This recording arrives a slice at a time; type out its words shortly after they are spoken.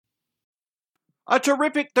A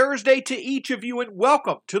terrific Thursday to each of you, and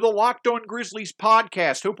welcome to the Locked On Grizzlies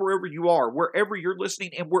podcast. Hope wherever you are, wherever you're listening,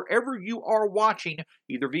 and wherever you are watching,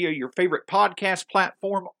 either via your favorite podcast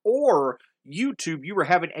platform or YouTube, you are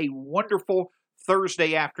having a wonderful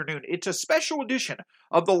Thursday afternoon. It's a special edition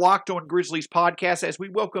of the Locked On Grizzlies podcast as we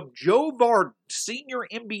welcome Joe Vardon, senior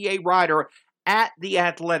NBA writer at The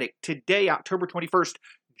Athletic. Today, October 21st,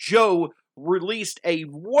 Joe released a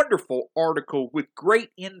wonderful article with great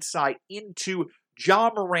insight into Ja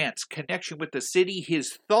Morant's connection with the city,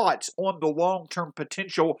 his thoughts on the long-term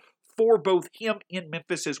potential for both him in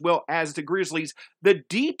Memphis as well as the Grizzlies, the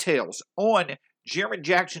details on Jaren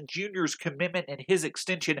Jackson Jr.'s commitment and his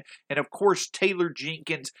extension, and of course Taylor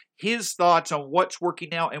Jenkins, his thoughts on what's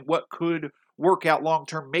working out and what could work out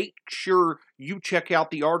long-term. Make sure you check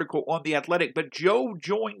out the article on The Athletic. But Joe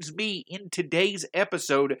joins me in today's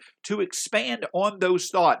episode to expand on those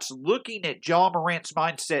thoughts, looking at Ja Morant's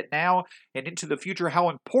mindset now and into the future,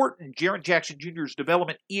 how important Jaren Jackson Jr.'s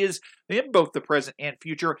development is in both the present and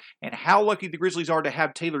future, and how lucky the Grizzlies are to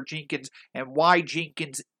have Taylor Jenkins, and why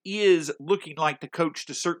Jenkins is looking like the coach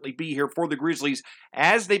to certainly be here for the Grizzlies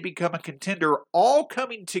as they become a contender, all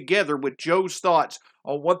coming together with Joe's thoughts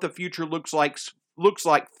on what the future looks like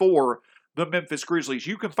for the Memphis Grizzlies.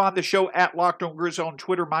 You can find the show at Locked On Grizz on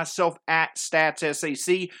Twitter, myself at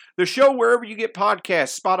StatsSAC. The show wherever you get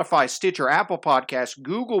podcasts, Spotify, Stitcher, Apple Podcasts,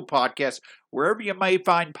 Google Podcasts, wherever you may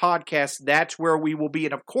find podcasts, that's where we will be.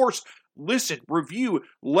 And of course, listen, review,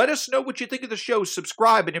 let us know what you think of the show,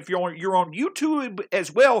 subscribe, and if you're on YouTube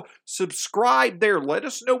as well, subscribe there. Let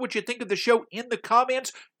us know what you think of the show in the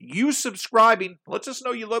comments. You subscribing lets us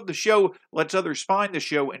know you love the show, lets others find the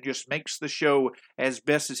show, and just makes the show as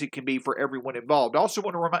best as it can be for everyone involved. Also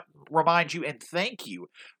want to remind you and thank you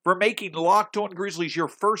for making Locked On Grizzlies your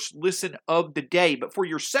first listen of the day. But for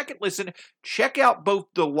your second listen, check out both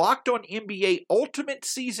the Locked On NBA Ultimate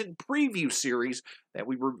Season Preview Series that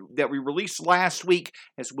we released last week,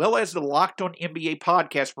 as well as the Locked On NBA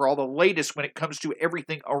podcast for all the latest when it comes to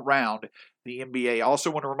everything around the NBA. I also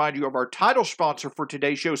want to remind you of our title sponsor for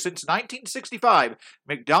today's show. Since 1965,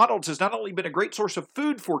 McDonald's has not only been a great source of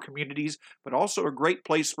food for communities, but also a great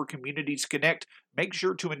place for communities to connect. Make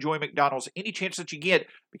sure to enjoy McDonald's any chance that you get,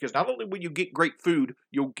 because not only will you get great food,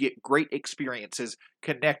 you'll get great experiences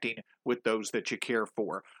connecting with those that you care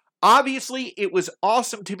for. Obviously, it was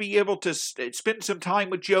awesome to be able to spend some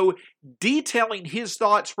time with Joe, detailing his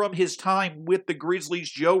thoughts from his time with the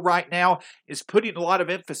Grizzlies. Joe right now is putting a lot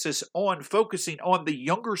of emphasis on focusing on the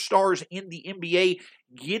younger stars in the NBA,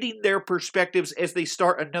 getting their perspectives as they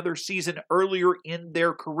start another season earlier in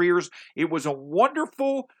their careers. It was a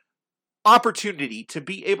wonderful opportunity to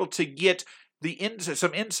be able to get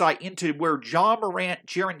some insight into where Ja Morant,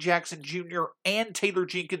 Jaren Jackson Jr., and Taylor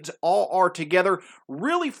Jenkins all are together,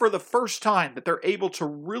 really for the first time that they're able to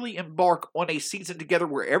really embark on a season together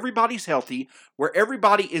where everybody's healthy, where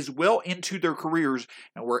everybody is well into their careers,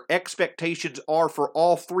 and where expectations are for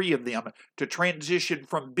all three of them to transition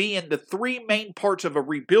from being the three main parts of a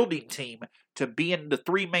rebuilding team to being the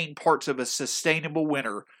three main parts of a sustainable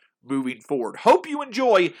winner moving forward. Hope you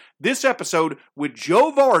enjoy this episode with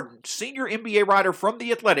Joe Vardon, senior NBA writer from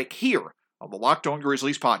The Athletic, here on the Locked On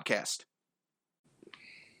Grizzlies podcast.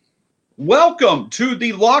 Welcome to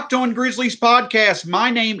the Locked On Grizzlies podcast.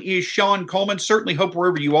 My name is Shawn Coleman. Certainly hope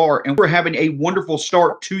wherever you are, and we're having a wonderful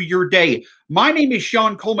start to your day. My name is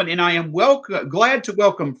Shawn Coleman, and I am glad to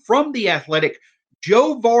welcome from The Athletic,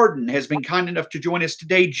 Joe Vardon has been kind enough to join us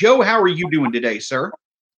today. Joe, how are you doing today, sir?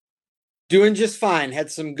 Doing just fine. Had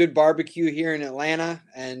some good barbecue here in Atlanta,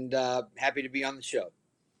 and happy to be on the show.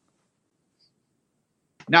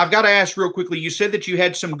 Now, I've got to ask real quickly, you said that you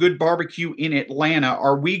had some good barbecue in Atlanta.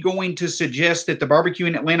 Are we going to suggest that the barbecue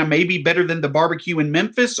in Atlanta may be better than the barbecue in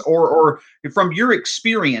Memphis? Or from your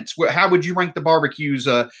experience, how would you rank the barbecues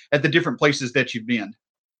at the different places that you've been?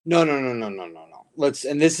 No.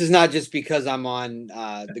 And this is not just because I'm on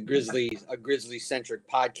a Grizzly-centric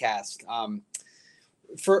podcast.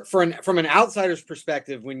 From an outsider's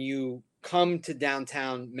perspective, when you come to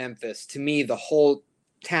downtown Memphis, to me, the whole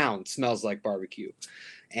town smells like barbecue.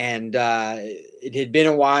 And it had been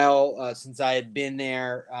a while since I had been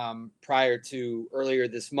there prior to earlier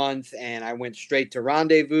this month, and I went straight to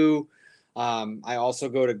Rendezvous. I also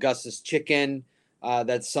go to Gus's Chicken.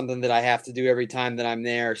 That's something that I have to do every time that I'm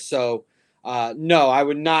there. So, no, I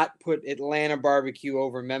would not put Atlanta barbecue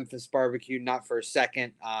over Memphis barbecue, not for a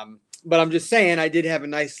second. But I'm just saying I did have a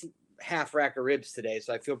nice half rack of ribs today,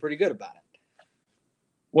 so I feel pretty good about it.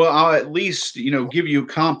 Well, I'll at least, give you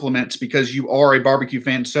compliments because you are a barbecue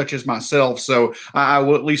fan such as myself. So I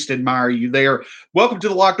will at least admire you there. Welcome to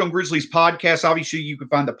the Locked On Grizzlies podcast. Obviously, you can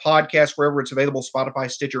find the podcast wherever it's available: Spotify,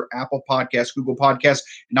 Stitcher, Apple Podcasts, Google Podcasts,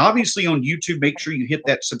 and obviously on YouTube. Make sure you hit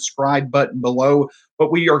that subscribe button below. But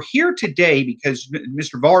we are here today because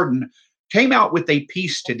Mr. Vardon came out with a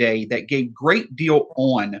piece today that gave great deal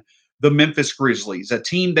on the Memphis Grizzlies, a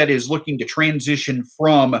team that is looking to transition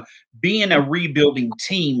from being a rebuilding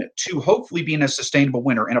team to hopefully being a sustainable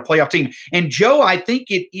winner and a playoff team. And Joe, I think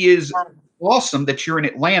it is awesome that you're in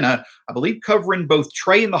Atlanta, I believe, covering both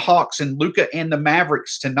Trey and the Hawks and Luka and the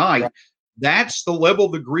Mavericks tonight. That's the level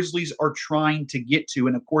the Grizzlies are trying to get to.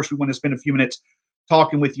 And of course, we want to spend a few minutes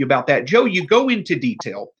talking with you about that. Joe, you go into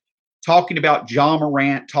detail talking about Ja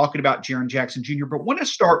Morant, talking about Jaren Jackson Jr., but want to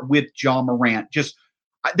start with Ja Morant.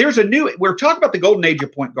 We're talking about the golden age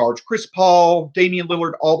of point guards: Chris Paul, Damian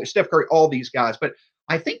Lillard, Steph Curry, all these guys. But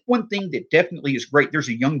I think one thing that definitely is great, there's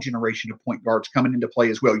a young generation of point guards coming into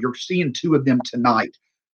play as well. You're seeing two of them tonight.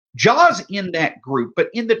 Ja's in that group,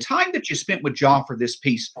 but in the time that you spent with Ja for this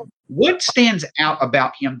piece, what stands out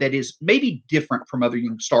about him that is maybe different from other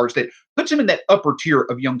young stars that puts him in that upper tier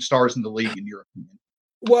of young stars in the league, in your opinion?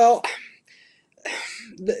 Well,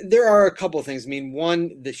 there are a couple of things. I mean,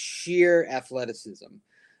 one, the sheer athleticism.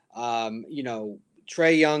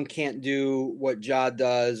 Trae Young can't do what Ja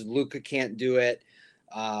does. Luka can't do it.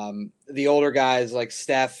 The older guys like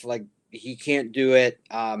Steph, he can't do it.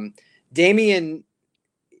 Damian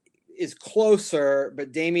is closer,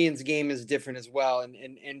 but Damian's game is different as well.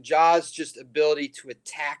 And Ja's just ability to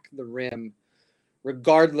attack the rim,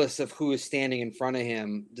 regardless of who is standing in front of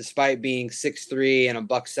him, despite being 6'3" and a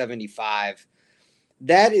 $175.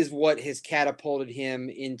 That is what has catapulted him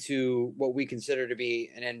into what we consider to be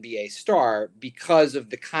an NBA star, because of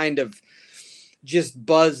the kind of just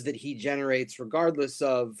buzz that he generates, regardless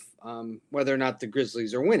of whether or not the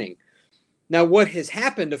Grizzlies are winning. Now, what has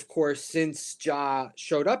happened, of course, since Ja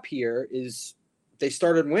showed up here is they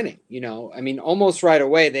started winning. Almost right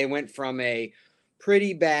away, they went from a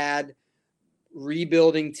pretty bad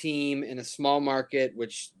rebuilding team in a small market,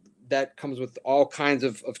 which that comes with all kinds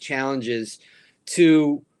of challenges,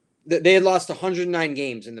 to they had lost 109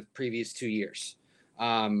 games in the previous 2 years,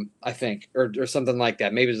 I think, or something like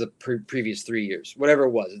that. Maybe it was the previous 3 years, whatever it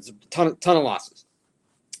was. It's a ton of losses.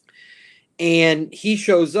 And he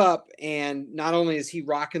shows up, and not only is he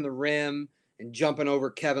rocking the rim and jumping over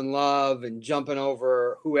Kevin Love and jumping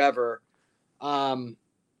over whoever, the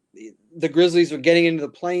Grizzlies are getting into the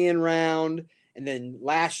play-in round. And then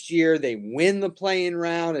last year they win the play-in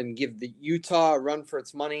round and give the Utah a run for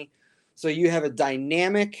its money. So you have a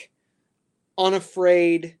dynamic,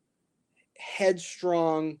 unafraid,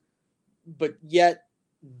 headstrong, but yet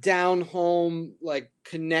down home,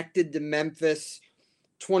 connected to Memphis,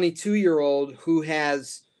 22-year-old who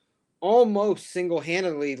has almost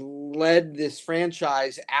single-handedly led this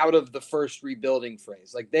franchise out of the first rebuilding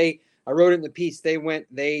phase. I wrote it in the piece,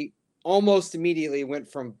 they almost immediately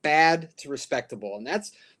went from bad to respectable. And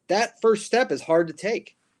that first step is hard to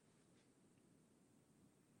take.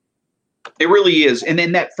 It really is. And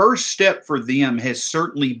then that first step for them has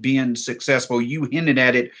certainly been successful. You hinted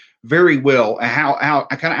at it very well, how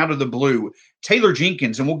kind of out of the blue. Taylor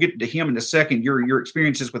Jenkins, and we'll get to him in a second, your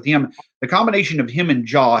experiences with him, the combination of him and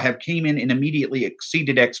Ja have came in and immediately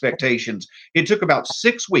exceeded expectations. It took about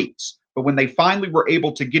 6 weeks, but when they finally were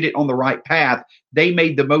able to get it on the right path, they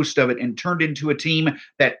made the most of it and turned into a team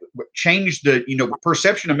that changed the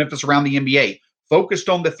perception of Memphis around the NBA. Focused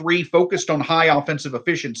on the three, focused on high offensive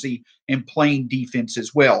efficiency and playing defense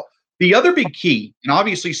as well. The other big key, and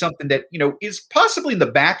obviously something that is possibly in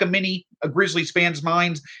the back of many Grizzlies fans'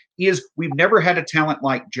 minds, is we've never had a talent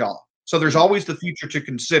like Ja. So there's always the future to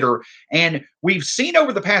consider. And we've seen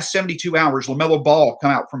over the past 72 hours, LaMelo Ball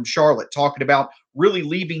come out from Charlotte talking about really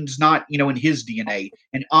leaving's not, in his DNA.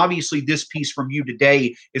 And obviously this piece from you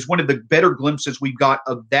today is one of the better glimpses we've got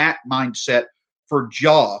of that mindset for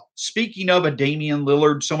Ja. Speaking of a Damian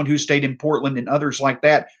Lillard, someone who stayed in Portland and others like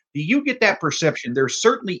that, do you get that perception? There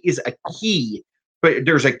certainly is a key, but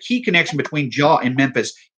there's a key connection between Ja and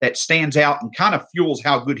Memphis that stands out and kind of fuels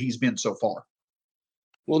how good he's been so far.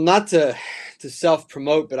 Well, not to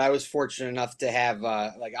self-promote, but I was fortunate enough to have,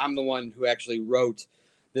 I'm the one who actually wrote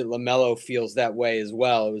that LaMelo feels that way as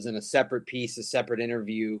well. It was in a separate piece, a separate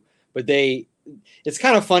interview, but it's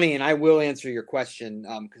kind of funny, and I will answer your question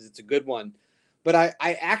because it's a good one. But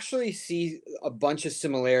I actually see a bunch of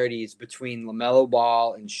similarities between LaMelo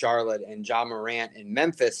Ball in Charlotte and Ja Morant in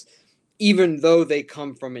Memphis, even though they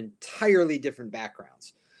come from entirely different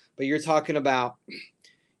backgrounds. But you're talking about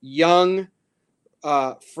young,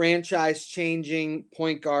 franchise-changing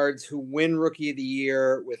point guards who win Rookie of the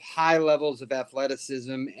Year with high levels of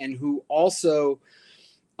athleticism and who also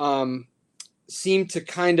seem to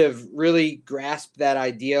kind of really grasp that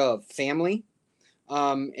idea of family.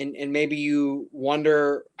 And maybe you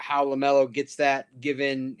wonder how LaMelo gets that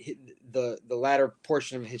given the latter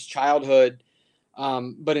portion of his childhood.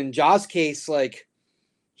 But in Ja's case, like,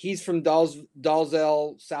 he's from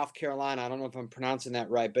Dalzell, South Carolina. I don't know if I'm pronouncing that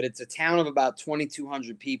right, but it's a town of about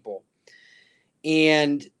 2,200 people.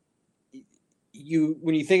 And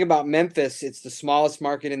when you think about Memphis, it's the smallest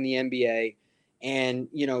market in the NBA. And,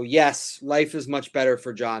 yes, life is much better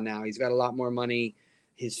for Ja now. He's got a lot more money.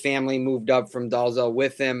 His family moved up from Dalzell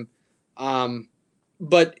with him.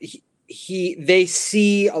 But they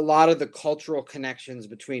see a lot of the cultural connections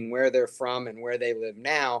between where they're from and where they live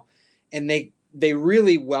now. And they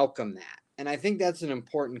really welcome that. And I think that's an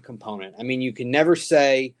important component. I mean, you never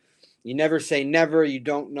say never. You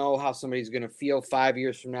don't know how somebody's going to feel 5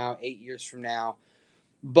 years from now, 8 years from now.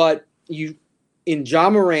 But in Ja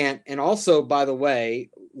Morant, and also, by the way,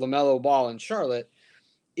 LaMelo Ball in Charlotte,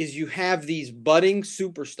 is you have these budding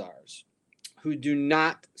superstars who do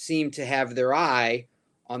not seem to have their eye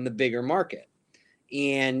on the bigger market.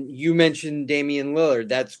 And you mentioned Damian Lillard.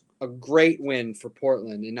 That's a great win for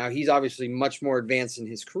Portland. And now he's obviously much more advanced in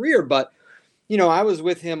his career. But, I was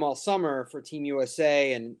with him all summer for Team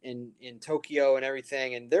USA and in Tokyo and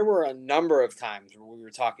everything. And there were a number of times where we were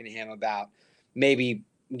talking to him about maybe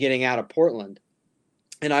getting out of Portland.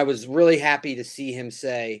 And I was really happy to see him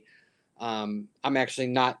say, I'm actually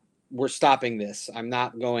not, we're stopping this. I'm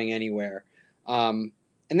not going anywhere. And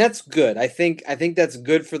that's good. I think that's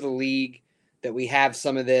good for the league that we have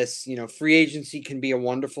some of this. Free agency can be a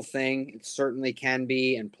wonderful thing. It certainly can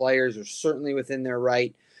be. And players are certainly within their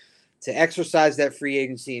right to exercise that free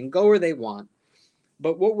agency and go where they want.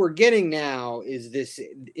 But what we're getting now is this,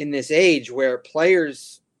 in this age where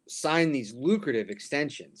players sign these lucrative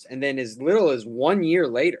extensions, and then as little as 1 year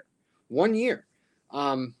later,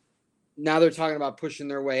 now they're talking about pushing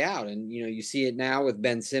their way out. And, you see it now with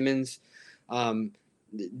Ben Simmons.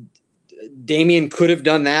 Damian could have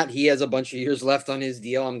done that. He has a bunch of years left on his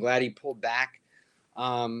deal. I'm glad he pulled back.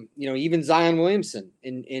 Even Zion Williamson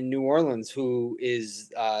in New Orleans, who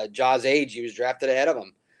is Ja's age, he was drafted ahead of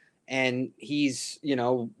him. And he's,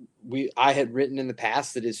 I had written in the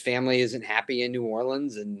past that his family isn't happy in New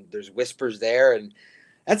Orleans, and there's whispers there, and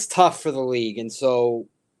that's tough for the league. And so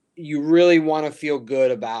you really want to feel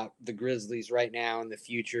good about the Grizzlies right now in the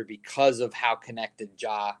future because of how connected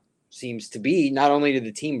Ja seems to be, not only to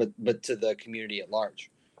the team, but to the community at large.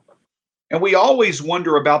 And we always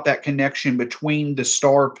wonder about that connection between the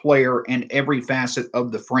star player and every facet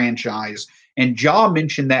of the franchise. And Ja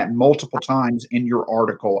mentioned that multiple times in your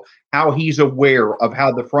article, how he's aware of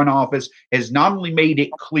how the front office has not only made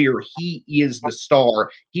it clear he is the star,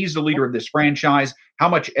 he's the leader of this franchise, how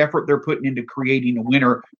much effort they're putting into creating a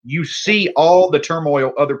winner. You see all the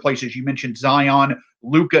turmoil other places. You mentioned Zion,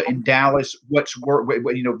 Luka in Dallas,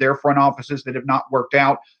 their front offices that have not worked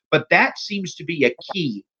out. But that seems to be a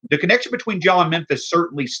key. The connection between Ja and Memphis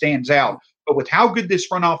certainly stands out. But with how good this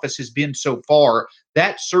front office has been so far,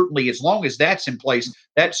 that certainly, as long as that's in place,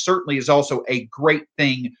 that certainly is also a great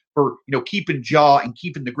thing for keeping Ja and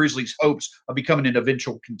keeping the Grizzlies' hopes of becoming an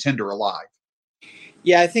eventual contender alive.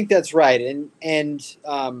 Yeah, I think that's right. And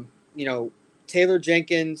Taylor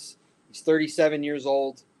Jenkins, he's 37 years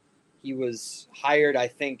old. He was hired, I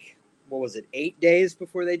think, 8 days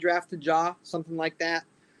before they drafted Ja, something like that.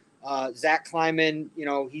 Zach Kleiman,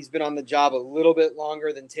 he's been on the job a little bit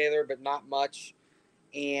longer than Taylor, but not much.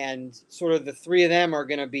 And sort of the three of them are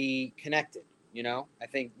going to be connected. I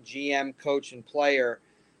think GM, coach, and player.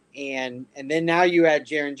 And then now you add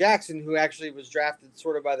Jaren Jackson, who actually was drafted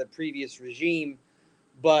sort of by the previous regime,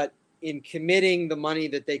 but in committing the money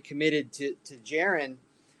that they committed to Jaren,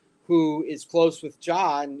 who is close with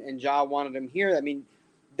Ja, and Ja wanted him here. I mean,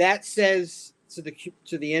 that says to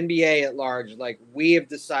the NBA at large, like, we have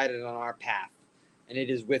decided on our path, and it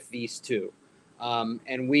is with these two.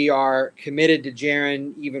 And we are committed to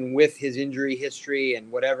Jaren, even with his injury history and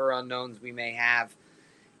whatever unknowns we may have.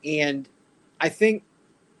 And I think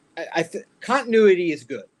continuity is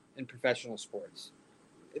good in professional sports.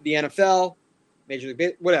 The NFL, Major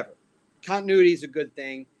League, whatever. Continuity is a good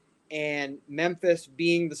thing. And Memphis,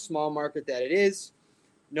 being the small market that it is,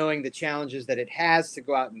 knowing the challenges that it has to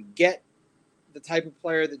go out and get the type of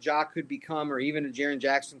player that Ja could become, or even a Jaren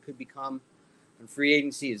Jackson could become, and free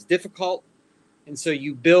agency is difficult. And so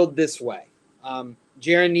you build this way.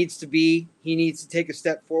 Jaren needs to take a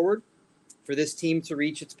step forward for this team to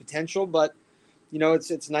reach its potential. But,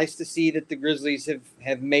 it's nice to see that the Grizzlies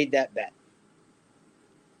have made that bet.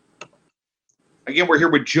 Again, we're here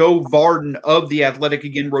with Joe Vardon of The Athletic.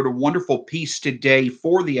 Again, wrote a wonderful piece today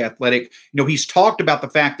for The Athletic. He's talked about the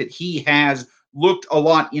fact that he has looked a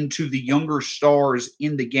lot into the younger stars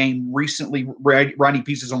in the game recently, writing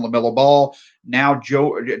pieces on LaMelo Ball. Now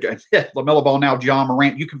LaMelo Ball, now John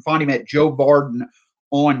Morant. You can find him at Joe Vardon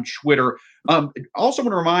on Twitter. Also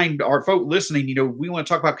want to remind our folk listening, we want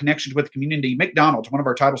to talk about connections with the community. McDonald's, one of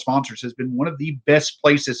our title sponsors, has been one of the best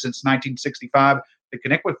places since 1965 to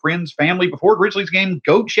connect with friends, family before a Grizzlies game.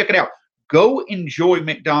 Go check it out. Go enjoy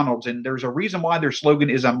McDonald's. And there's a reason why their slogan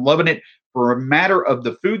is "I'm loving it," for a matter of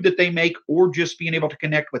the food that they make or just being able to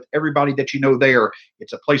connect with everybody that you know there.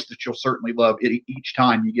 It's a place that you'll certainly love each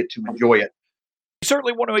time you get to enjoy it. We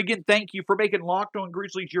certainly want to, again, thank you for making Locked On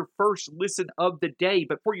Grizzlies your first listen of the day.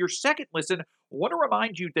 But for your second listen, I want to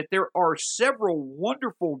remind you that there are several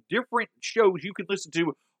wonderful different shows you can listen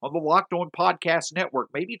to on the Locked On Podcast Network.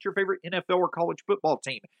 Maybe it's your favorite NFL or college football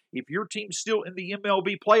team. If your team's still in the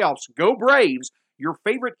MLB playoffs, go Braves. Your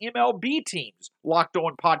favorite MLB teams, Locked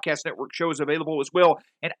On Podcast Network shows available as well.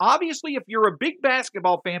 And obviously, if you're a big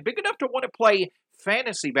basketball fan, big enough to want to play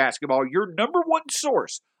fantasy basketball, your number one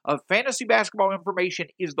source of fantasy basketball information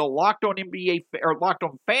is the Locked On NBA or Locked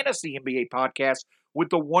On Fantasy NBA podcast with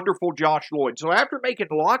the wonderful Josh Lloyd. So after making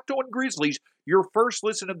Locked On Grizzlies your first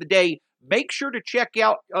listen of the day, make sure to check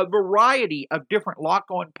out a variety of different Locked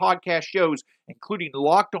On podcast shows, including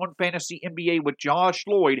Locked On Fantasy NBA with Josh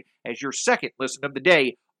Lloyd as your second listen of the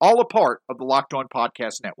day, all a part of the Locked On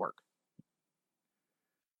Podcast Network.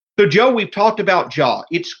 So, Joe, we've talked about Ja.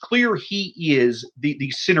 It's clear he is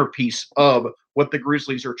the centerpiece of what the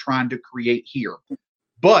Grizzlies are trying to create here.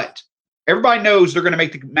 But everybody knows they're going to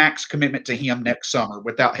make the max commitment to him next summer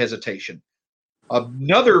without hesitation.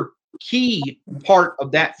 Another key part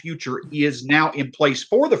of that future is now in place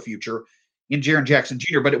for the future in Jaren Jackson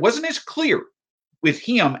Jr., but it wasn't as clear with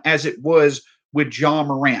him as it was with John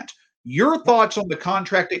Morant. Your thoughts on the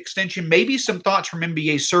contract extension, maybe some thoughts from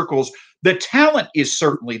NBA circles. The talent is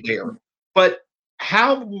certainly there, but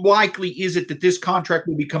how likely is it that this contract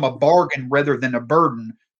will become a bargain rather than a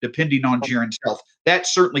burden, depending on Jaren's health? That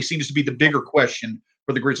certainly seems to be the bigger question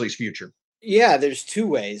for the Grizzlies' future. Yeah, there's two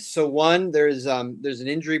ways. So one, there's an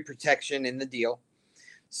injury protection in the deal.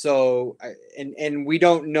 So and we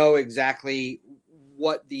don't know exactly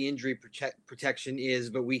what the injury protection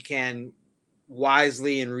is, but we can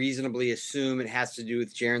wisely and reasonably assume it has to do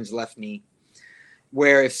with Jaren's left knee,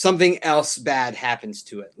 where if something else bad happens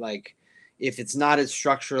to it, like if it's not as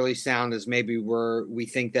structurally sound as maybe we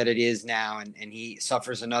think that it is now, and he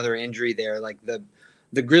suffers another injury there, like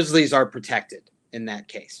the Grizzlies are protected in that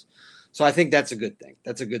case. So I think that's a good thing.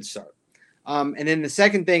 That's a good start. And then the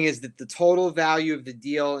second thing is that the total value of the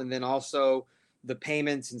deal, and then also the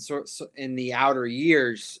payments and in the outer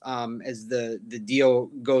years as the deal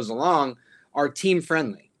goes along, are team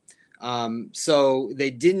friendly. So they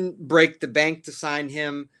didn't break the bank to sign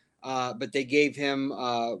him, but they gave him,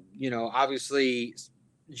 obviously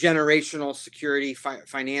generational security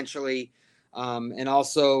financially, and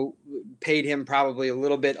also paid him probably a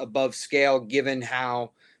little bit above scale given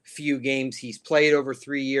how few games he's played over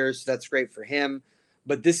 3 years. So that's great for him.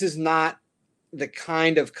 But this is not the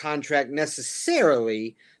kind of contract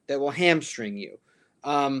necessarily that will hamstring you.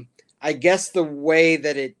 I guess the way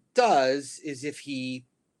that it does is if he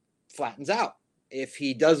flattens out, if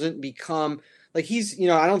he doesn't become like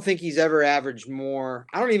I don't think he's ever averaged more.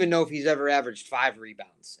 I don't even know if he's ever averaged 5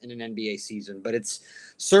 rebounds in an NBA season, but it's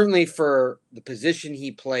certainly for the position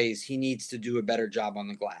he plays, he needs to do a better job on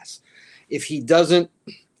the glass. If he doesn't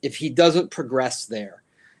progress there,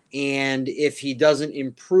 and if he doesn't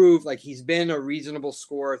improve, like he's been a reasonable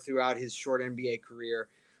scorer throughout his short NBA career,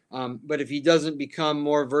 but if he doesn't become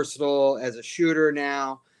more versatile as a shooter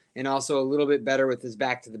now, and also a little bit better with his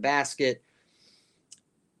back to the basket,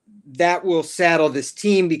 that will saddle this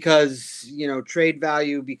team because, trade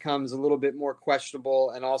value becomes a little bit more questionable.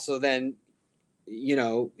 And also then,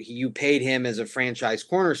 you paid him as a franchise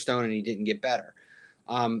cornerstone and he didn't get better.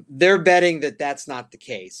 They're betting that that's not the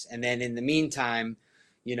case. And then in the meantime,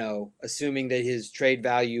 assuming that his trade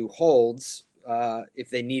value holds, if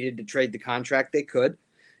they needed to trade the contract, they could.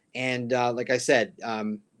 And like I said,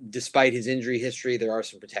 despite his injury history, there are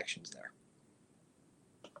some protections there.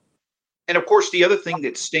 And of course, the other thing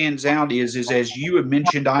that stands out is as you have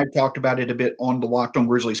mentioned, I've talked about it a bit on the Locked On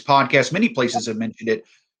Grizzlies podcast. Many places have mentioned it.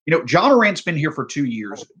 John Morant's been here for 2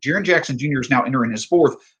 years. Jaren Jackson Jr. is now entering his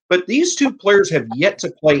fourth. But these two players have yet to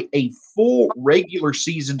play a full regular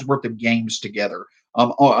season's worth of games together.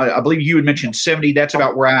 I believe you had mentioned 70. That's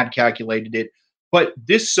about where I had calculated it. But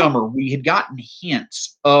this summer, we had gotten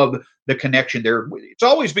hints of the connection there. It's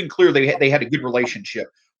always been clear they had a good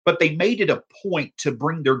relationship. but they made it a point to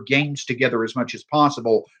bring their games together as much as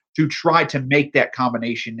possible to try to make that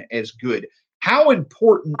combination as good. How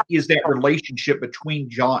important is that relationship between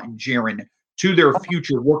Ja and Jaren to their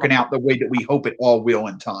future working out the way that we hope it all will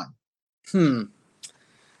in time?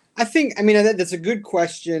 I mean, that's a good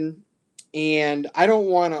question, and I don't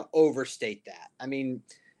want to overstate that. I mean,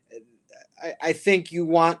 I think you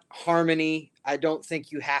want harmony. I don't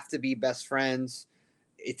think you have to be best friends.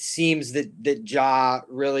 It seems that Ja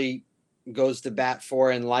really goes to bat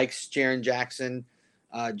for and likes Jaren Jackson.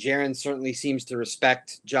 Jaren certainly seems to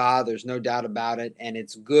respect Ja. There's no doubt about it, and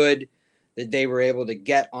it's good that they were able to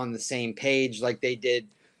get on the same page like they did.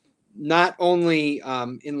 Not only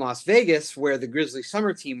in Las Vegas, where the Grizzlies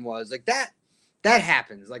summer team was, like that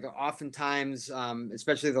happens. Like oftentimes,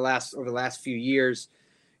 especially over the last few years,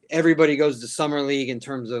 everybody goes to summer league in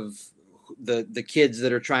terms of the kids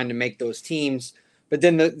that are trying to make those teams. But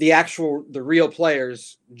then the real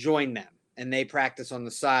players join them and they practice on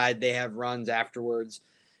the side. They have runs afterwards,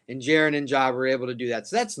 and Jaren and Ja were able to do that.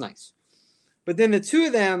 So that's nice. But then the two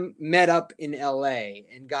of them met up in LA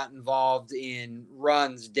and got involved in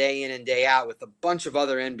runs day in and day out with a bunch of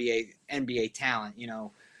other NBA talent. You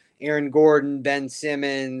know, Aaron Gordon, Ben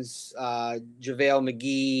Simmons, JaVale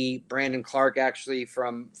McGee, Brandon Clark, actually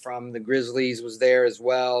from the Grizzlies, was there as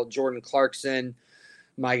well. Jordan Clarkson,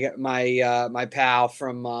 my pal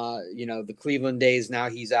from the Cleveland days.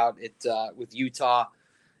 Now he's out with Utah.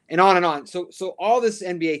 And on and on. So all this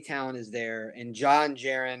NBA talent is there, and Ja and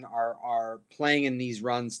Jaren are playing in these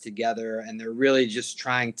runs together, and they're really just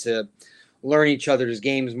trying to learn each other's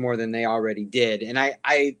games more than they already did. And I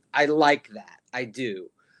like that. I do.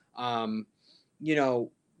 I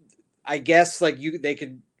guess they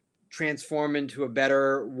could transform into a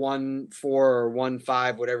better 1-4 or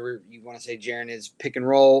 1-5, whatever you want to say Jaren is, pick and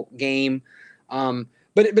roll game. But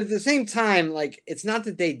at the same time, like, it's not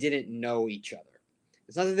that they didn't know each other.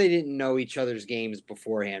 It's not that they didn't know each other's games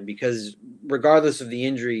beforehand, because regardless of the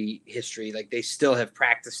injury history, like, they still have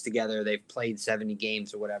practiced together. They've played 70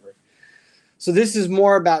 games or whatever. So this is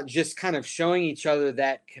more about just kind of showing each other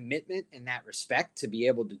that commitment and that respect to be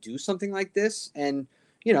able to do something like this. And,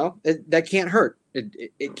 that can't hurt.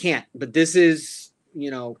 It can't. But this is,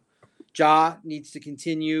 Ja needs to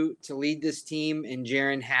continue to lead this team, and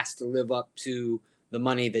Jaren has to live up to the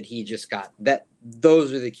money that he just got.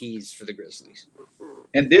 Those are the keys for the Grizzlies.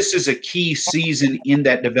 And this is a key season in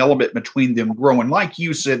that development between them growing. Like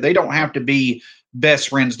you said, they don't have to be best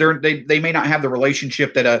friends. They may not have the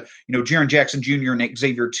relationship that Jaren Jackson Jr. and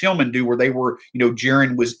Xavier Tillman do, where they were,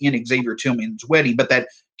 Jaren was in Xavier Tillman's wedding. But that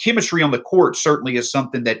chemistry on the court certainly is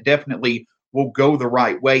something that definitely will go the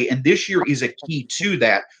right way. And this year is a key to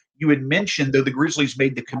that. You had mentioned, though the Grizzlies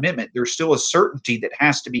made the commitment, there's still a certainty that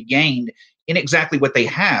has to be gained in exactly what they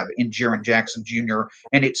have in Jaren Jackson Jr.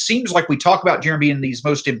 And it seems like we talk about Jaren being in these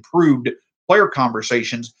most improved player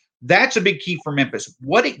conversations. That's a big key for Memphis.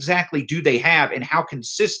 What exactly do they have, and how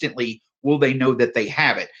consistently will they know that they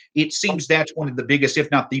have it? It seems that's one of the biggest,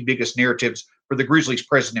 if not the biggest, narratives for the Grizzlies'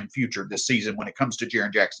 present and future this season when it comes to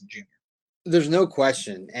Jaren Jackson Jr. There's no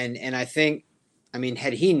question. And I think,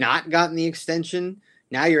 had he not gotten the extension,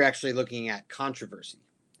 now you're actually looking at controversy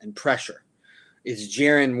and pressure. Is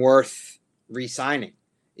Jaren worth re-signing?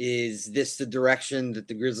 Is this the direction that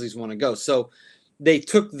the Grizzlies want to go? So they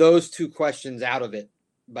took those two questions out of it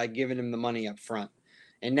by giving him the money up front.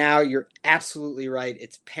 And now you're absolutely right.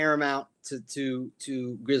 It's paramount to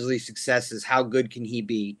Grizzlies' success is how good can he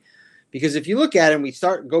be? Because if you look at him,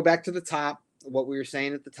 go back to the top, what we were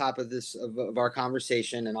saying at the top of this of our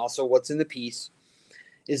conversation, and also what's in the piece,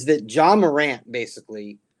 is that Ja Morant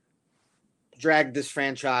basically dragged this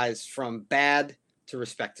franchise from bad to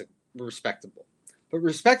respectable. But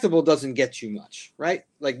respectable doesn't get you much, right?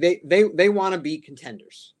 Like they want to be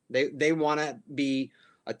contenders. They want to be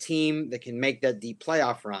a team that can make that deep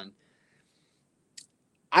playoff run.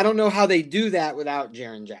 I don't know how they do that without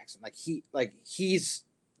Jaren Jackson.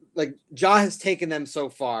 Ja has taken them so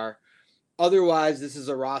far. Otherwise, this is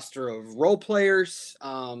a roster of role players,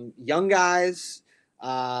 young guys,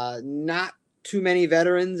 not too many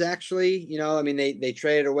veterans, actually. They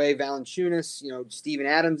traded away Valanciunas. Steven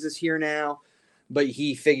Adams is here now, but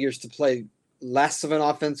he figures to play less of an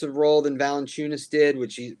offensive role than Valanciunas did,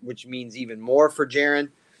 which means even more for Jaren.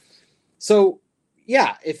 So,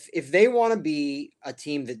 yeah, if they want to be a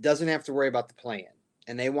team that doesn't have to worry about the play-in,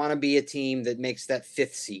 and they want to be a team that makes that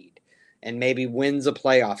 5th seed and maybe wins a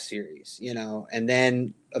playoff series, and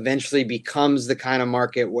then eventually becomes the kind of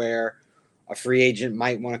market where a free agent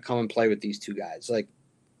might want to come and play with these two guys. Like,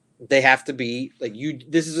 they have to be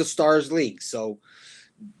this is a stars league. So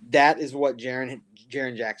that is what Jaren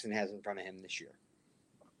Jackson has in front of him this year.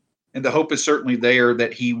 And the hope is certainly there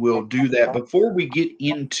that he will do that. Before we get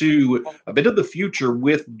into a bit of the future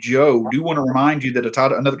with Joe, do want to remind you that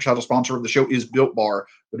another title sponsor of the show is Built Bar.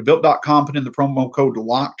 Go to built.com, put in the promo code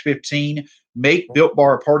LOCKED15. Make Built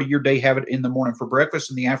Bar a part of your day. Have it in the morning for breakfast,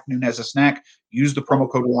 in the afternoon as a snack. Use the promo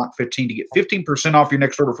code LOCKED15 to get 15% off your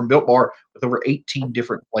next order from Built Bar with over 18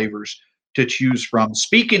 different flavors to choose from.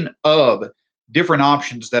 Speaking of different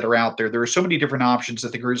options that are out there, there are so many different options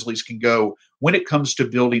that the Grizzlies can go when it comes to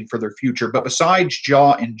building for their future. But besides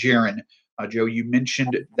Ja and Jaren, Joe, you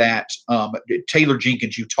mentioned that Taylor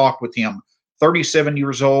Jenkins, you talked with him, 37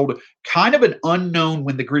 years old, kind of an unknown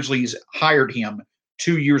when the Grizzlies hired him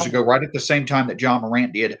 2 years ago, right at the same time that John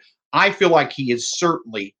Morant did. I feel like he has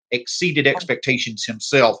certainly exceeded expectations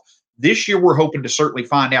himself. This year, we're hoping to certainly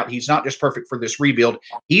find out he's not just perfect for this rebuild.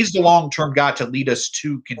 He's the long-term guy to lead us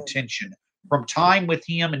to contention. From time with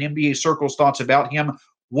him and NBA circles thoughts about him,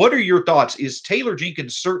 what are your thoughts? Is Taylor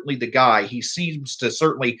Jenkins certainly the guy? He seems to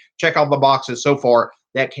certainly check all the boxes so far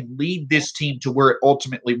that can lead this team to where it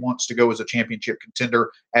ultimately wants to go as a championship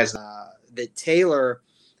contender. As that Taylor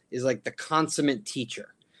is like the consummate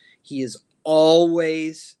teacher. He is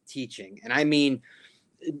always teaching. And I mean,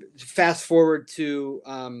 fast forward to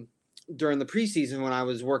during the preseason when I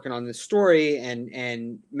was working on this story,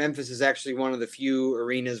 and Memphis is actually one of the few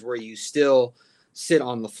arenas where you still sit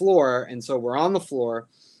on the floor. And so we're on the floor,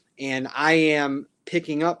 and I am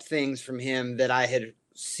picking up things from him that I had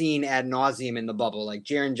seen ad nauseum in the bubble. Like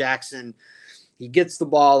Jaren Jackson, he gets the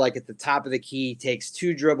ball like at the top of the key, takes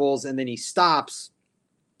 2 dribbles, and then he stops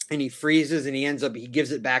and he freezes, and he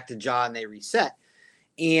gives it back to Ja, and they reset.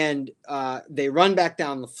 And they run back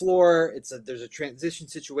down the floor. There's a transition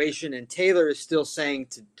situation, and Taylor is still saying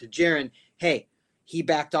to Jaren, hey, he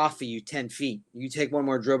backed off of you 10 feet. You take one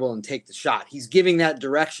more dribble and take the shot. He's giving that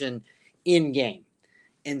direction in game.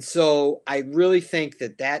 And so I really think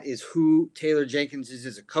that is who Taylor Jenkins is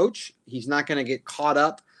as a coach. He's not going to get caught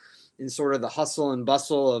up in sort of the hustle and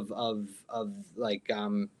bustle of like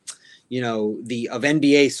of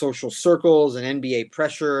NBA social circles and NBA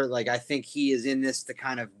pressure. Like, I think he is in this to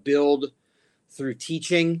kind of build through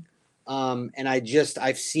teaching. And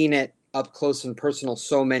I've seen it up close and personal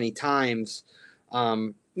so many times.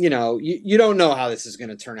 You don't know how this is going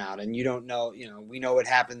to turn out, and you don't know, we know what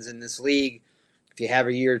happens in this league if you have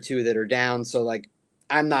a year or two that are down. So like,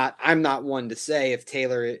 I'm not one to say if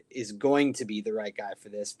Taylor is going to be the right guy for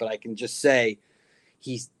this, but I can just say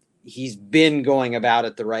he's been going about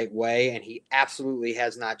it the right way, and he absolutely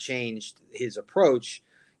has not changed his approach,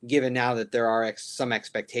 given now that there are some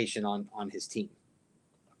expectation on his team.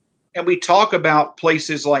 And we talk about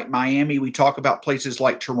places like Miami, we talk about places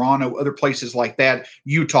like Toronto, other places like that,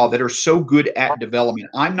 Utah, that are so good at development.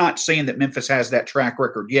 I'm not saying that Memphis has that track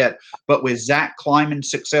record yet, but with Zach Kleiman's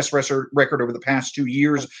success record over the past 2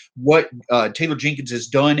 years, what Taylor Jenkins has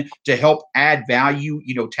done to help add value,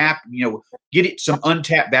 get it some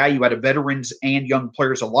untapped value out of veterans and young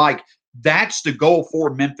players alike. That's the goal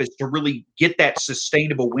for Memphis, to really get that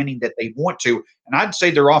sustainable winning that they want to. And I'd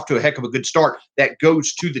say they're off to a heck of a good start. That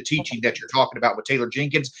goes to the teaching that you're talking about with Taylor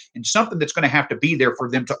Jenkins, and something that's going to have to be there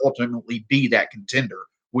for them to ultimately be that contender.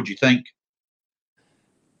 Would you think?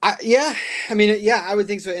 I would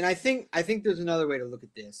think so. And I think there's another way to look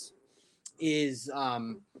at this is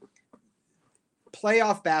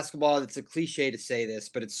playoff basketball. It's a cliche to say this,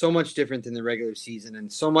 but it's so much different than the regular season.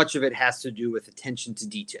 And so much of it has to do with attention to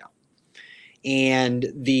detail. And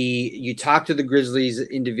you talk to the Grizzlies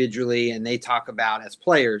individually, and they talk about, as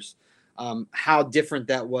players, how different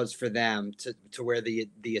that was for them to where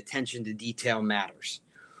the attention to detail matters.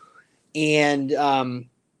 And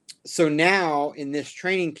so now in this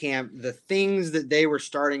training camp, the things that they were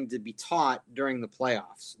starting to be taught during the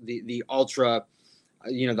playoffs, the ultra,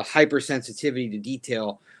 the hypersensitivity to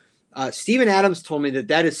detail, Steven Adams told me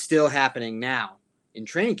that is still happening now in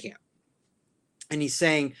training camp. And he's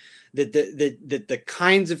saying that the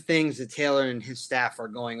kinds of things that Taylor and his staff are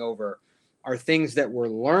going over are things that were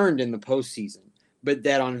learned in the postseason, but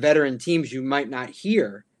that on veteran teams you might not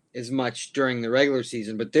hear as much during the regular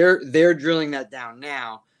season. But they're drilling that down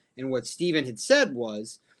now. And what Steven had said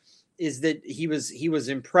is that he was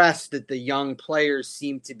impressed that the young players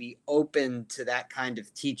seemed to be open to that kind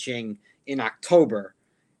of teaching in October,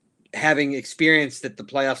 having experienced that the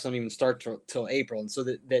playoffs don't even start till April. And so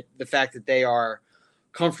that the fact that they are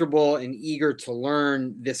comfortable and eager to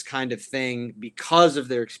learn this kind of thing because of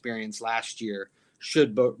their experience last year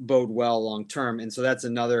should bode well long term. And so that's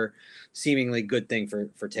another seemingly good thing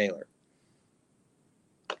for Taylor.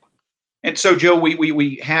 And so, Joe,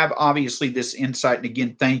 we have obviously this insight. And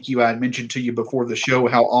again, thank you. I had mentioned to you before the show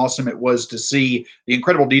how awesome it was to see the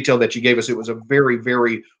incredible detail that you gave us. It was a very,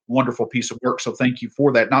 very wonderful piece of work. So thank you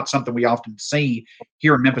for that. Not something we often see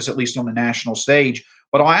here in Memphis, at least on the national stage.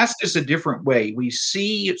 But I'll ask this a different way. We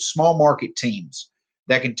see small market teams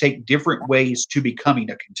that can take different ways to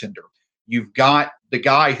becoming a contender. You've got the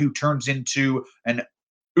guy who turns into an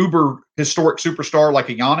uber historic superstar like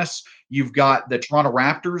a Giannis. You've got the Toronto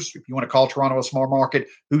Raptors, if you want to call Toronto a small market,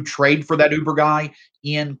 who trade for that uber guy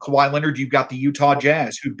in Kawhi Leonard. You've got the Utah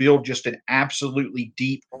Jazz, who build just an absolutely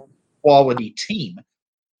deep quality team.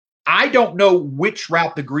 I don't know which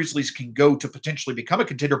route the Grizzlies can go to potentially become a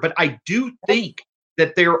contender, but I do think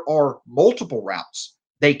that there are multiple routes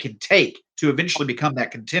they can take to eventually become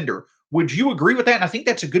that contender. Would you agree with that? And I think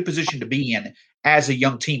that's a good position to be in as a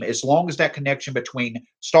young team, as long as that connection between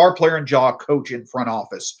star player and jaw, coach, and front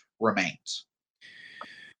office remains.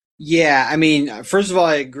 Yeah, I mean, first of all,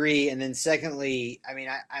 I agree, and then secondly, I mean,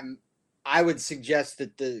 I would suggest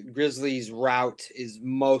that the Grizzlies' route is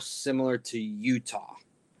most similar to Utah.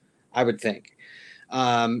 I would think.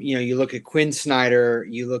 You look at Quinn Snyder,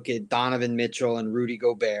 you look at Donovan Mitchell and Rudy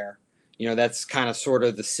Gobert. That's kind of sort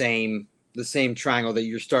of the same triangle that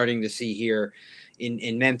you're starting to see here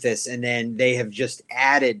in Memphis. And then they have just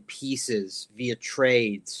added pieces via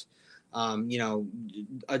trades.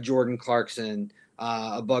 A Jordan Clarkson,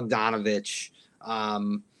 a Bogdanovich,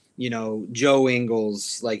 Joe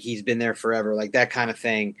Ingles, like he's been there forever, like that kind of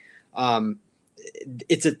thing.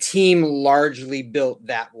 It's a team largely built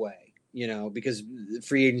that way, because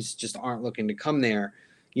free agents just aren't looking to come there.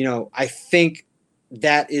 I think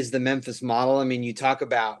that is the Memphis model. I mean, you talk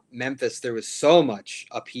about Memphis, there was so much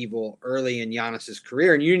upheaval early in Giannis's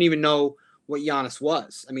career, and you didn't even know what Giannis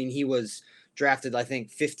was. I mean, he was drafted, I think,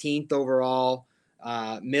 15th overall.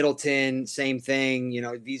 Middleton, same thing.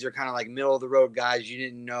 These are kind of like middle of the road guys. You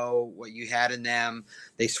didn't know what you had in them.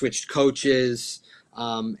 They switched coaches.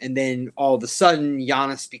 And then all of a sudden,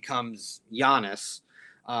 Giannis becomes Giannis.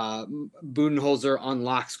 Budenholzer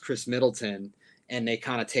unlocks Chris Middleton, and they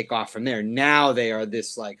kind of take off from there. Now they are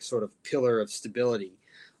this like sort of pillar of stability.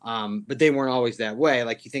 But they weren't always that way.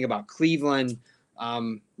 Like you think about Cleveland,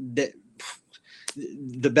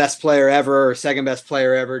 the best player ever or second best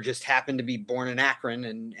player ever just happened to be born in Akron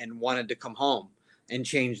and wanted to come home and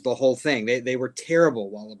change the whole thing. They were terrible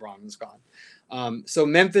while LeBron was gone. So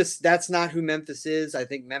Memphis, that's not who Memphis is. I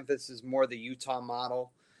think Memphis is more the Utah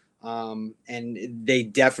model. And they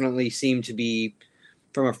definitely seem to be,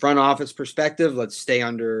 from a front office perspective, let's stay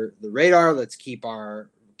under the radar. Let's keep our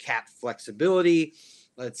cap flexibility.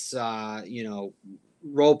 Let's,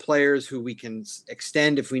 role players who we can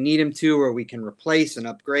extend if we need them to, or we can replace and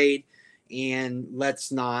upgrade. And let's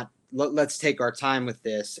take our time with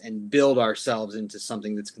this and build ourselves into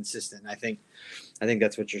something that's consistent. I think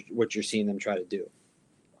that's what you're seeing them try to do.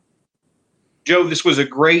 Joe, this was a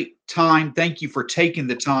great time. Thank you for taking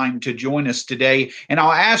the time to join us today. And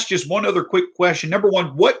I'll ask just one other quick question. Number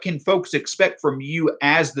one, what can folks expect from you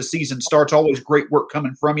as the season starts? Always great work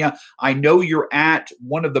coming from you. I know you're at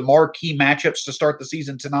one of the marquee matchups to start the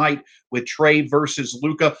season tonight with Trey versus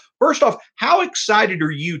Luka. First off, how excited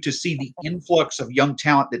are you to see the influx of young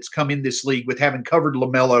talent that's come in this league with having covered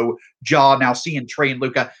LaMelo, Ja, now seeing Trey and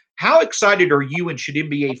Luka? How excited are you and should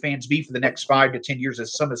NBA fans be for the next 5 to 10 years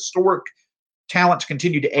as some historic talents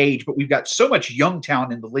continue to age, but we've got so much young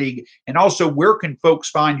talent in the league? And also, where can folks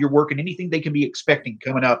find your work and anything they can be expecting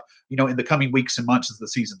coming up, in the coming weeks and months as the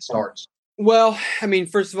season starts? Well, I mean,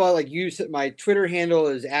 first of all, like you said, my Twitter handle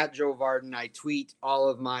is at Joe Vardon. I tweet all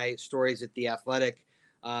of my stories at The Athletic.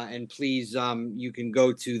 And please, you can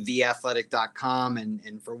go to theathletic.com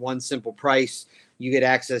and for one simple price, you get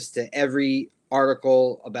access to every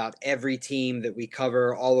article about every team that we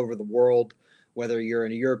cover all over the world. Whether you're a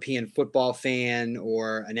European football fan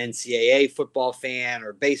or an NCAA football fan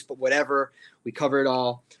or baseball, whatever, we cover it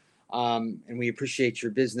all. And we appreciate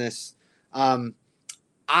your business.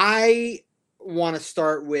 I want to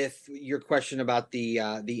start with your question about the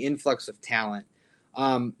influx of talent.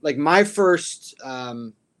 Like my first,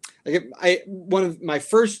 one of my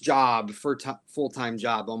first job, full-time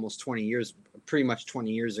job, pretty much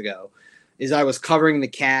 20 years ago, is I was covering the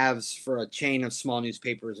Cavs for a chain of small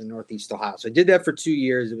newspapers in Northeast Ohio. So I did that for 2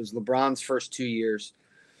 years. It was LeBron's first 2 years.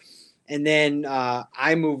 And then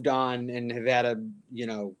I moved on and have had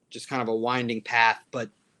just kind of a winding path. But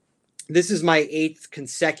this is my 8th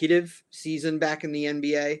consecutive season back in the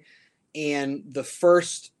NBA. And the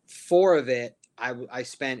first 4 of it, I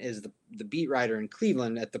spent as the beat writer in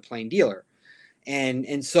Cleveland at the Plain Dealer.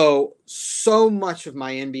 And so much of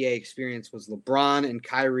my NBA experience was LeBron and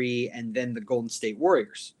Kyrie and then the Golden State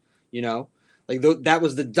Warriors. That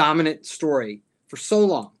was the dominant story for so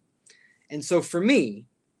long. And so for me,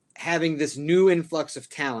 having this new influx of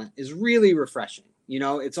talent is really refreshing.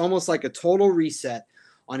 It's almost like a total reset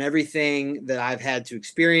on everything that I've had to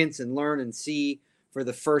experience and learn and see for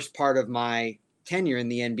the first part of my tenure in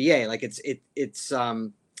the NBA. Like it's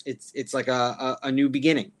like a new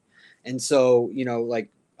beginning. And so,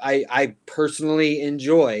 I personally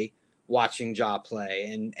enjoy watching Ja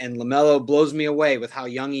play, and LaMelo blows me away with how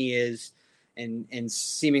young he is and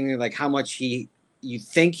seemingly like how much you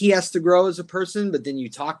think he has to grow as a person, but then you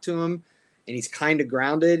talk to him and he's kind of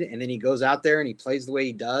grounded, and then he goes out there and he plays the way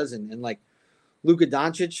he does. And like Luka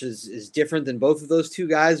Doncic is different than both of those two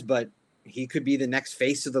guys, but he could be the next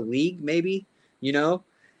face of the league, maybe,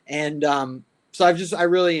 And so I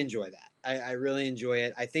really enjoy that. I really enjoy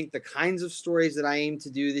it. I think the kinds of stories that I aim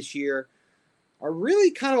to do this year are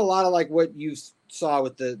really kind of a lot of like what you saw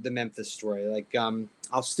with the Memphis story. Like,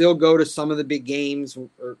 I'll still go to some of the big games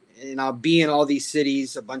and I'll be in all these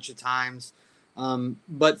cities a bunch of times.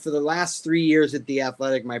 But for the last 3 years at The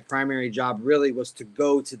Athletic, my primary job really was to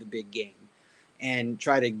go to the big game and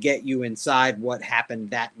try to get you inside what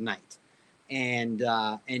happened that night. And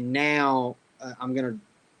now I'm going to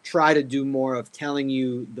try to do more of telling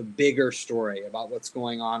you the bigger story about what's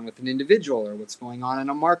going on with an individual or what's going on in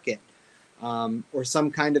a market, or some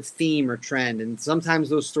kind of theme or trend. And sometimes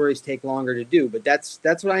those stories take longer to do, but that's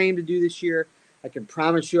what I aim to do this year. I can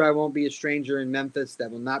promise you I won't be a stranger in Memphis. That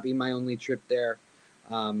will not be my only trip there.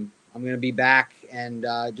 I'm going to be back, and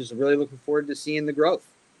just really looking forward to seeing the growth.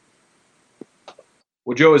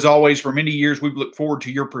 Well, Joe, as always, for many years, we've looked forward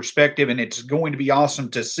to your perspective, and it's going to be awesome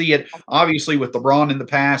to see it. Obviously, with LeBron in the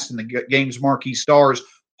past and the game's marquee stars,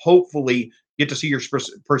 hopefully get to see your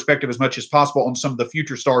perspective as much as possible on some of the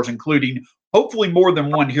future stars, including hopefully more than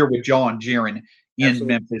one here with Ja and Jaren in Absolutely.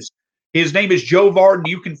 Memphis. His name is Joe Vardon.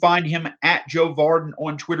 You can find him at Joe Vardon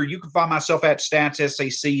on Twitter. You can find myself at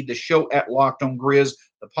StatsSAC, the show at Locked on Grizz,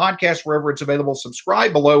 the podcast wherever it's available.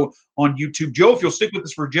 Subscribe below on YouTube. Joe, if you'll stick with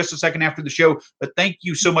us for just a second after the show, but thank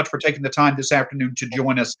you so much for taking the time this afternoon to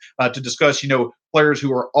join us to discuss, players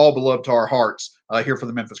who are all beloved to our hearts here for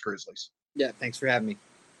the Memphis Grizzlies. Yeah, thanks for having me.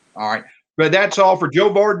 All right. But that's all for Joe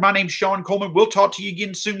Vardon. My name's Shawn Coleman. We'll talk to you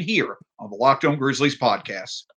again soon here on the Locked on Grizzlies podcast.